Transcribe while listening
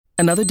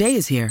Another day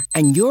is here,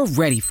 and you're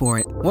ready for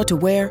it. What to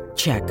wear?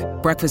 Check.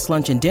 Breakfast,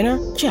 lunch, and dinner?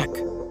 Check.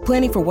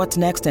 Planning for what's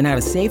next and how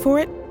to save for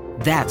it?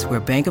 That's where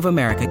Bank of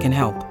America can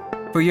help.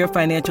 For your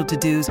financial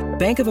to-dos,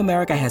 Bank of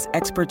America has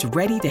experts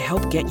ready to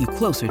help get you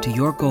closer to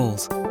your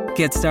goals.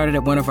 Get started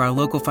at one of our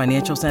local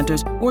financial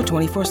centers or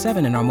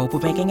 24/7 in our mobile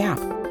banking app.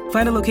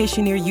 Find a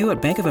location near you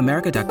at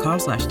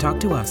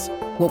bankofamerica.com/talktous.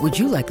 What would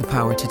you like the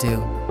power to do?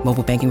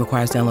 Mobile banking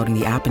requires downloading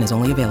the app and is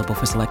only available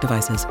for select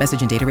devices.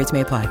 Message and data rates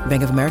may apply.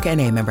 Bank of America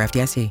N.A., member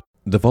FDIC.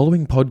 The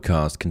following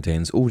podcast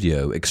contains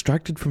audio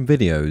extracted from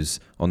videos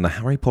on the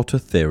Harry Potter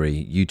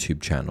Theory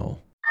YouTube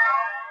channel.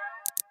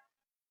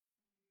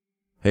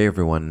 Hey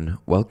everyone,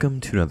 welcome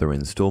to another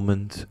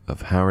installment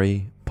of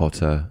Harry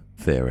Potter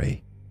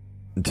Theory.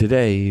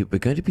 Today, we're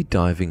going to be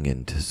diving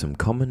into some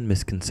common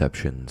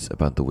misconceptions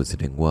about the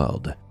Wizarding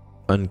world,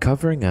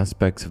 uncovering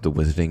aspects of the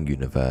Wizarding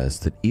universe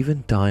that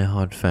even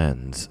die-hard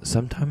fans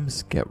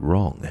sometimes get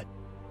wrong.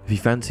 If you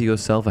fancy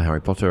yourself a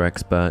Harry Potter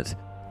expert,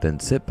 then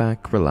sit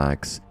back,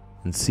 relax,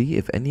 and see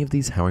if any of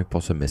these Harry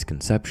Potter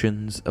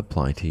misconceptions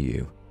apply to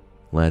you.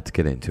 Let's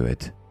get into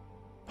it.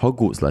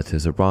 Hogwarts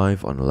letters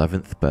arrive on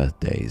 11th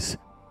birthdays.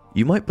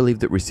 You might believe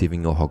that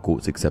receiving your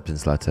Hogwarts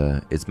acceptance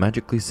letter is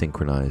magically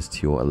synchronized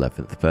to your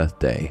 11th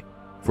birthday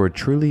for a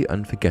truly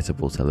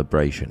unforgettable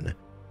celebration.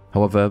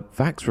 However,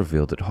 facts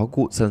reveal that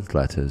Hogwarts sends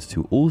letters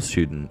to all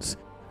students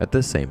at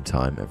the same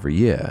time every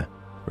year,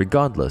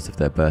 regardless of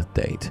their birth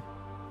date.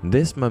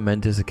 This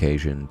momentous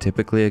occasion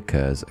typically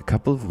occurs a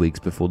couple of weeks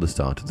before the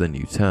start of the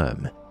new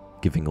term,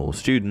 giving all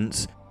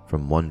students,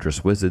 from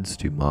wondrous wizards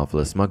to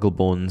marvelous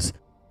muggleborns,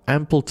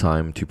 ample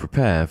time to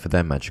prepare for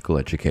their magical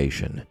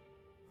education.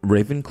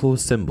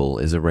 Ravenclaw's symbol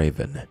is a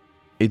raven.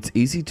 It's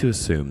easy to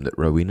assume that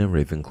Rowena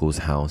Ravenclaw's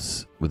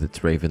house, with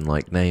its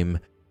raven-like name,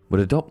 would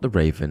adopt the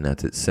raven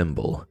as its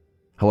symbol.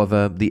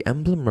 However, the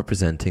emblem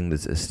representing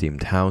this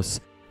esteemed house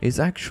is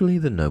actually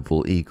the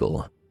noble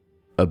eagle,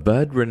 a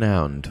bird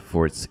renowned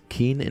for its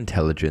keen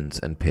intelligence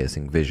and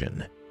piercing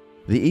vision.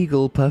 The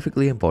eagle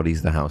perfectly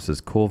embodies the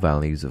house's core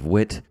values of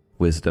wit,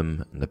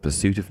 wisdom, and the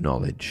pursuit of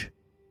knowledge.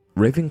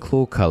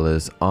 Ravenclaw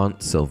colors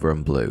aren't silver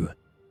and blue.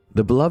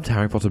 The beloved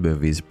Harry Potter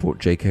movies brought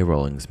J.K.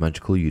 Rowling's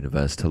magical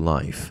universe to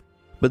life,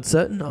 but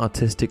certain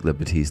artistic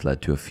liberties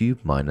led to a few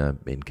minor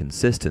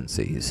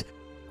inconsistencies.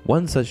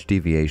 One such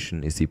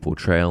deviation is the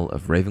portrayal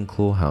of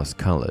Ravenclaw house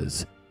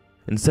colors.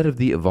 Instead of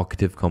the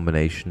evocative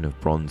combination of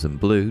bronze and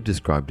blue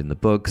described in the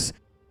books,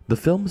 the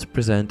films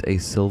present a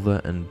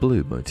silver and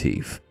blue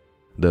motif.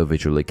 Though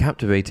visually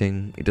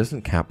captivating, it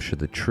doesn't capture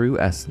the true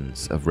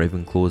essence of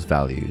Ravenclaw's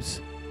values.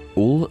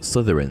 All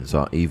Slytherins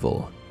are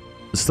evil.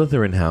 The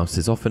Slytherin house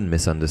is often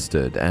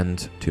misunderstood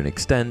and, to an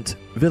extent,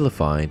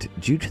 vilified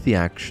due to the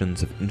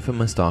actions of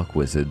infamous dark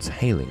wizards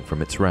hailing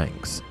from its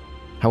ranks.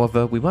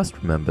 However, we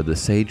must remember the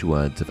sage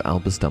words of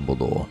Albus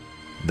Dumbledore,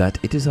 that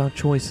it is our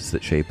choices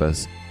that shape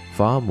us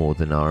far more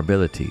than our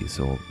abilities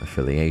or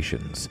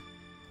affiliations.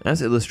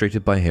 As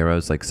illustrated by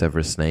heroes like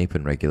Severus Snape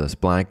and Regulus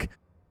Black,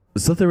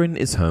 Slytherin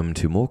is home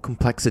to more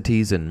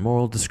complexities and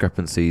moral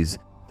discrepancies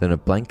than a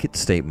blanket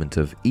statement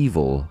of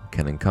evil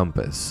can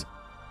encompass.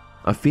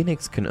 A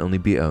phoenix can only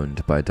be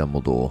owned by a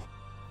Dumbledore.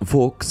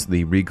 Fawkes,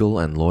 the regal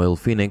and loyal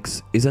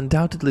phoenix, is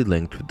undoubtedly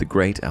linked with the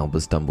great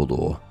Albus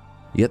Dumbledore,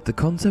 yet the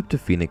concept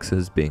of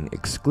phoenixes being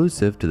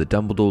exclusive to the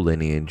Dumbledore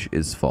lineage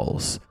is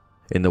false.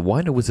 In the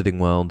wider Wizarding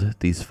world,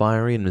 these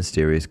fiery and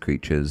mysterious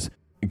creatures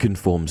can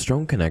form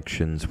strong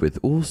connections with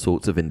all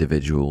sorts of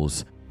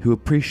individuals who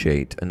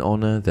appreciate and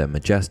honor their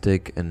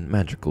majestic and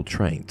magical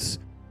traits.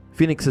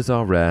 Phoenixes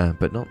are rare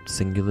but not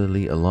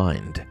singularly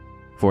aligned.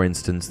 For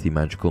instance, the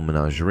magical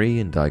menagerie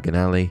in Diagon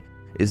Alley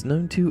is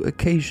known to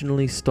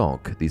occasionally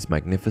stalk these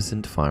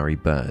magnificent fiery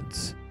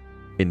birds.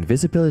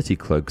 Invisibility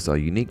cloaks are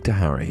unique to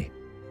Harry.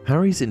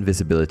 Harry's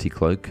invisibility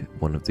cloak,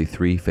 one of the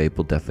 3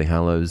 fabled Deathly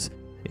Hallows,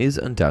 is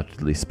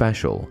undoubtedly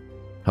special.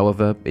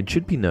 However, it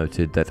should be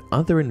noted that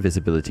other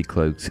invisibility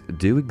cloaks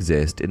do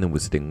exist in the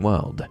Wizarding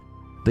world.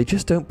 They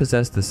just don't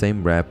possess the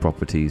same rare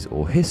properties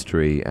or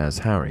history as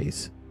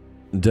Harry's.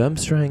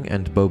 Durmstrang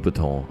and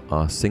Beauxbaton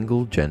are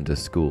single-gender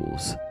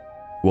schools.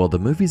 While the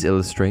movies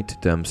illustrate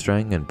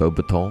Durmstrang and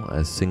Beauxbaton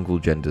as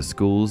single-gender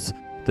schools,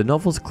 the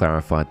novels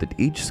clarified that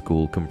each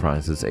school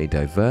comprises a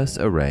diverse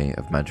array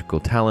of magical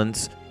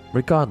talents,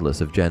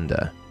 regardless of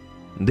gender.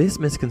 This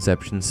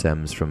misconception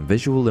stems from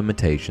visual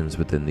limitations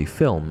within the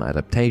film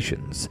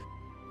adaptations.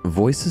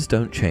 Voices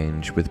don't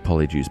change with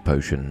Polyjuice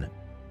Potion.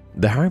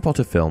 The Harry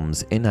Potter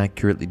films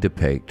inaccurately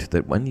depict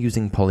that when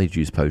using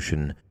Polyjuice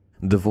Potion,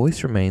 the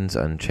voice remains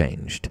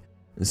unchanged,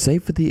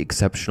 save for the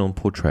exceptional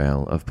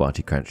portrayal of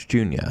Barty Crouch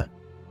Jr.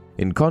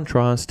 In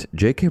contrast,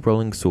 J.K.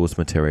 Rowling's source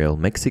material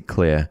makes it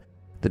clear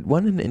that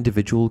when an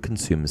individual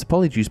consumes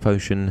Polyjuice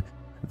Potion,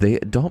 they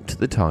adopt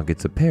the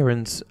target's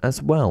appearance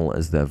as well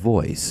as their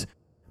voice,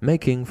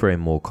 making for a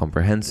more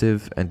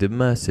comprehensive and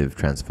immersive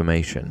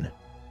transformation.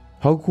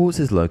 Hogwarts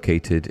is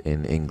located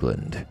in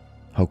England.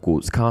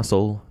 Hogwarts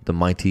Castle, the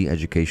mighty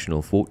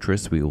educational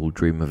fortress we all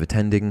dream of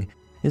attending,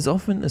 is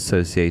often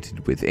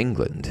associated with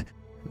England.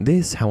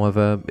 This,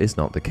 however, is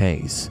not the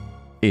case.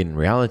 In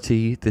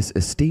reality, this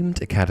esteemed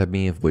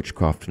academy of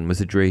witchcraft and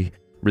wizardry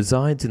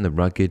resides in the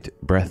rugged,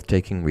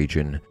 breathtaking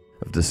region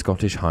of the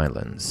Scottish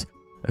Highlands,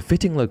 a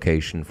fitting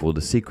location for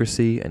the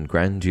secrecy and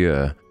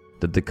grandeur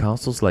that the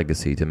castle's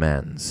legacy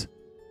demands.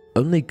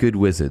 Only good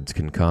wizards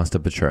can cast a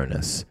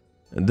Patronus.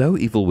 Though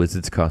evil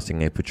wizards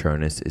casting a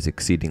Patronus is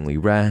exceedingly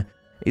rare,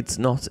 it's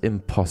not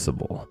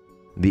impossible.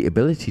 The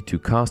ability to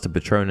cast a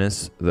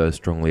Patronus, though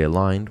strongly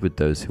aligned with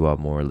those who are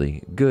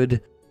morally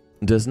good,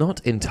 does not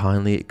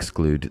entirely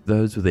exclude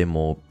those with a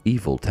more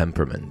evil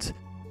temperament.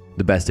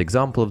 The best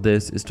example of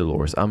this is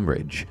Dolores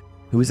Umbridge,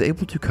 who is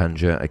able to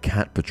conjure a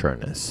cat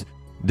Patronus,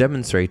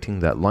 demonstrating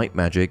that light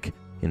magic,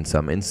 in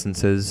some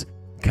instances,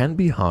 can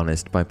be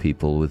harnessed by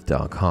people with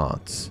dark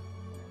hearts.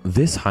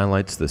 This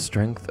highlights the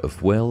strength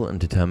of will and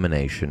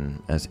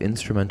determination as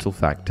instrumental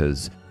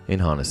factors in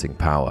harnessing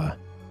power.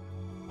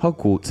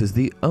 Hogwarts is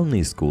the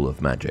only school of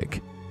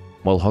magic.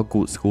 While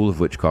Hogwarts School of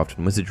Witchcraft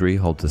and Wizardry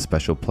holds a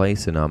special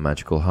place in our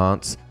magical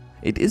hearts,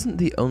 it isn't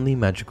the only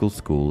magical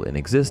school in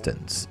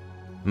existence.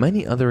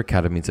 Many other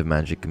academies of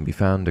magic can be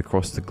found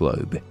across the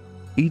globe,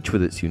 each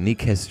with its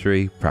unique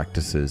history,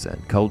 practices,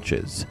 and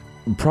cultures.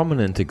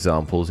 Prominent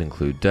examples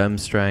include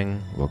Durmstrang,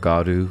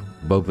 Rogadu,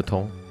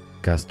 Beauxbaton,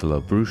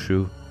 Castello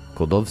Brushu,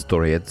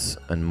 Koldovstoriets,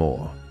 and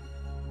more.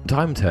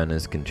 Time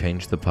turners can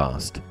change the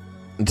past.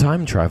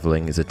 Time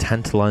traveling is a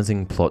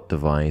tantalizing plot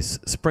device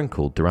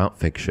sprinkled throughout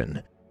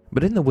fiction,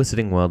 but in the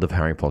wizarding world of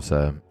Harry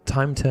Potter,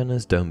 time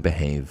turners don't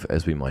behave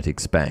as we might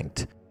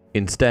expect.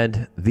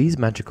 Instead, these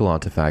magical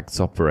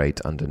artifacts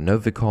operate under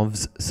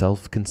Novikov's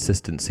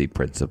self-consistency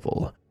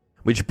principle,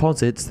 which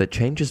posits that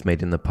changes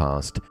made in the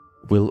past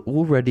will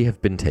already have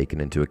been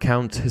taken into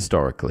account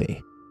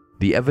historically.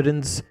 The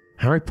evidence: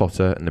 Harry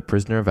Potter and the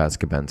Prisoner of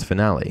Azkaban's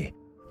finale,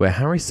 where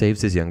Harry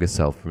saves his younger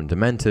self from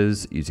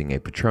Dementors using a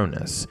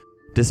Patronus,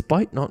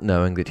 despite not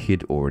knowing that he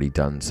had already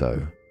done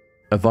so.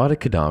 Avada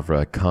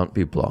Kedavra can't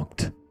be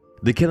blocked.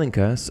 The Killing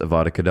Curse,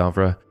 Avada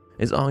Kedavra,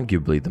 is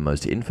arguably the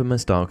most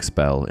infamous dark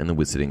spell in the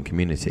wizarding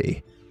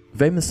community,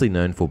 famously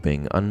known for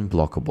being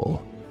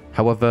unblockable.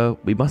 However,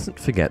 we mustn't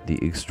forget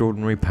the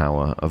extraordinary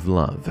power of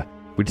love,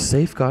 which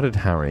safeguarded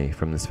Harry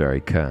from this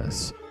very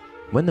curse.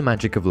 When the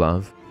magic of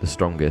love, the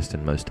strongest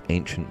and most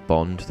ancient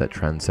bond that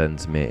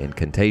transcends mere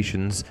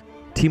incantations,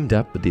 teamed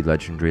up with the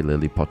legendary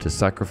Lily Potter's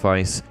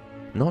sacrifice,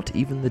 not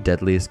even the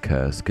deadliest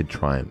curse could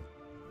triumph.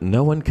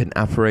 No one can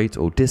apparate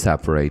or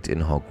disapparate in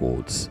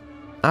Hogwarts.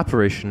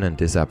 Apparition and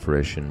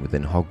disapparition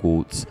within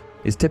Hogwarts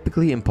is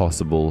typically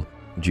impossible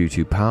due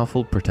to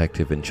powerful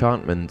protective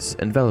enchantments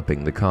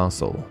enveloping the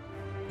castle.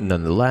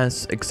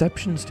 Nonetheless,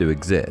 exceptions do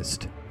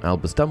exist.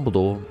 Albus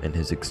Dumbledore, in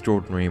his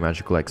extraordinary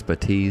magical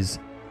expertise,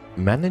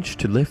 managed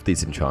to lift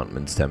these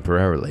enchantments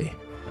temporarily,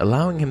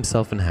 allowing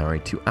himself and Harry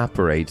to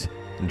apparate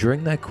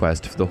during their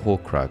quest for the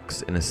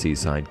Horcrux in a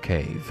seaside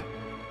cave.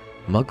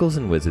 Muggles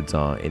and wizards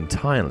are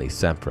entirely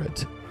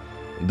separate.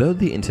 Though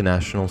the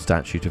International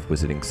Statute of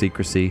Wizarding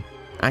Secrecy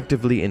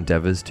actively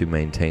endeavors to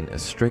maintain a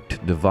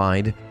strict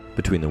divide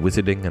between the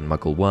wizarding and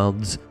Muggle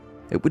worlds,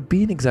 it would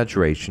be an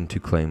exaggeration to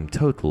claim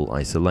total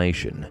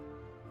isolation.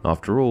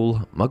 After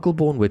all,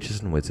 Muggle-born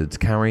witches and wizards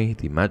carry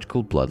the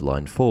magical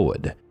bloodline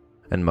forward,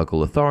 and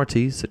Muggle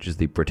authorities, such as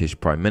the British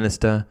Prime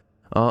Minister,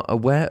 are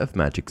aware of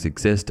magic's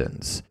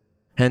existence.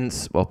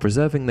 Hence, while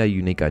preserving their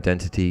unique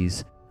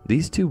identities,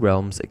 these two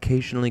realms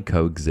occasionally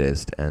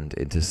coexist and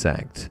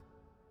intersect.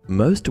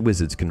 Most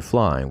wizards can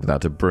fly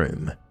without a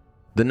broom.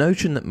 The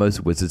notion that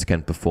most wizards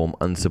can perform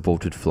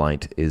unsupported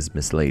flight is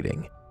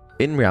misleading.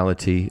 In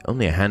reality,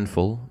 only a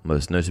handful,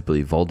 most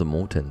notably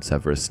Voldemort and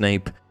Severus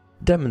Snape,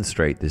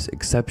 demonstrate this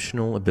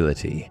exceptional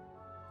ability.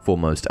 For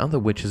most other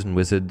witches and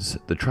wizards,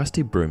 the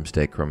trusty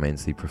broomstick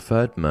remains the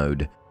preferred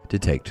mode to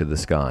take to the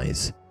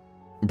skies.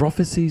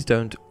 Prophecies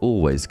don't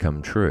always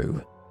come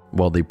true.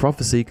 While the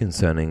prophecy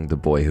concerning The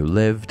Boy Who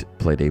Lived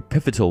played a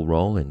pivotal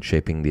role in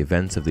shaping the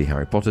events of the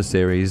Harry Potter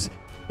series,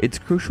 it's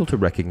crucial to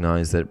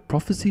recognize that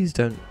prophecies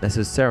don't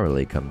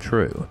necessarily come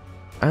true.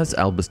 As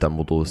Albus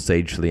Dumbledore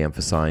sagely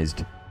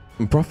emphasized,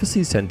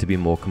 prophecies tend to be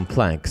more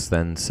complex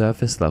than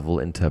surface-level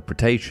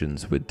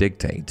interpretations would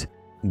dictate,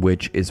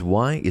 which is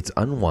why it's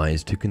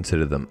unwise to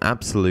consider them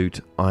absolute,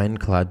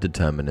 ironclad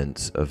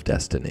determinants of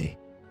destiny.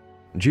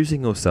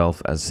 Choosing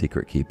yourself as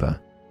Secret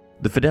Keeper.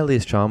 The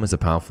Fidelius Charm is a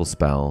powerful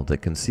spell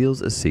that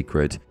conceals a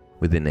secret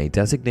within a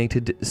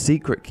designated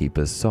Secret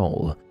Keeper's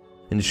soul,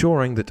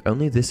 ensuring that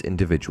only this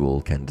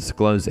individual can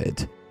disclose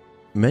it.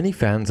 Many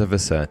fans have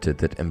asserted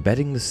that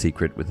embedding the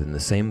secret within the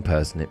same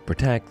person it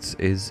protects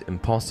is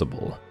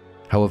impossible.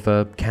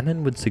 However,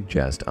 canon would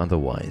suggest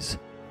otherwise.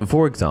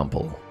 For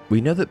example,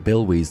 we know that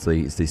Bill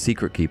Weasley is the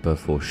Secret Keeper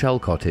for Shell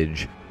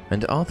Cottage,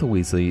 and Arthur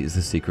Weasley is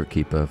the Secret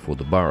Keeper for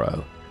the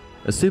Burrow.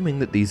 Assuming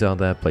that these are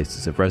their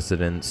places of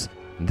residence,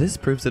 this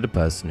proves that a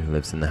person who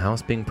lives in the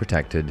house being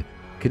protected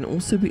can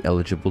also be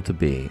eligible to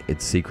be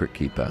its Secret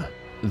Keeper.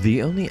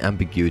 The only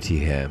ambiguity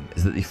here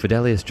is that the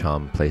Fidelius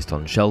Charm placed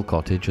on Shell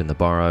Cottage and the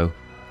Burrow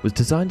was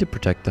designed to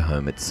protect the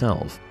home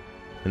itself.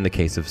 In the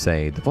case of,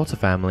 say, the Potter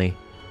family,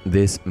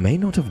 This may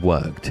not have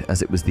worked,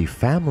 as it was the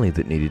family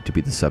that needed to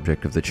be the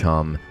subject of the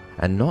charm,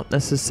 and not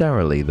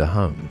necessarily the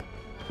home.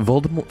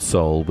 Voldemort's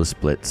soul was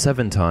split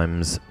 7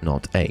 times,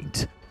 not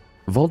 8.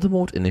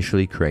 Voldemort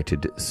initially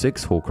created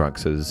 6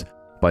 Horcruxes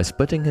by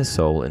splitting his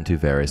soul into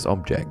various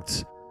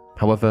objects.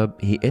 However,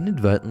 he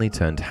inadvertently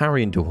turned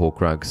Harry into a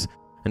Horcrux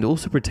and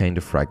also retained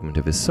a fragment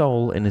of his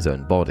soul in his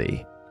own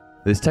body.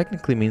 This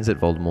technically means that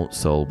Voldemort's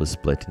soul was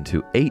split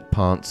into 8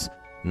 parts,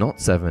 not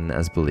 7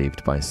 as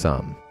believed by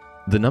some.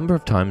 The number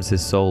of times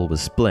his soul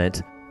was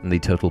split and the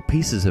total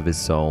pieces of his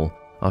soul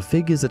are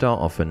figures that are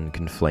often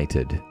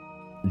conflated.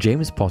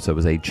 James Potter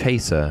was a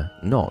chaser,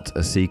 not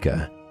a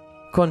seeker.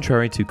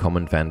 Contrary to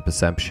common fan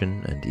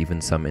perception and even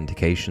some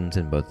indications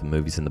in both the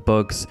movies and the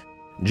books,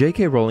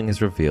 J.K. Rowling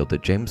has revealed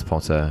that James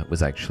Potter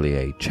was actually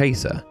a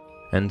chaser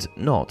and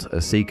not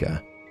a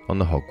seeker on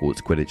the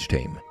Hogwarts Quidditch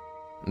team.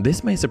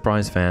 This may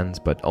surprise fans,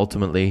 but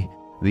ultimately,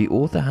 the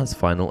author has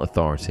final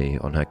authority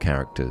on her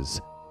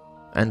characters.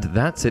 And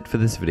that's it for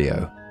this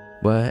video.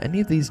 Were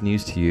any of these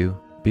news to you?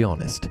 Be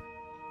honest.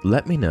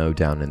 Let me know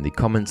down in the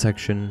comment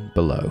section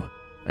below.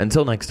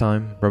 Until next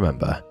time,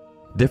 remember,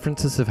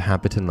 differences of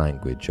habit and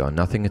language are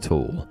nothing at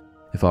all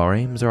if our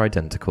aims are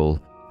identical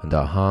and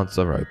our hearts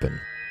are open.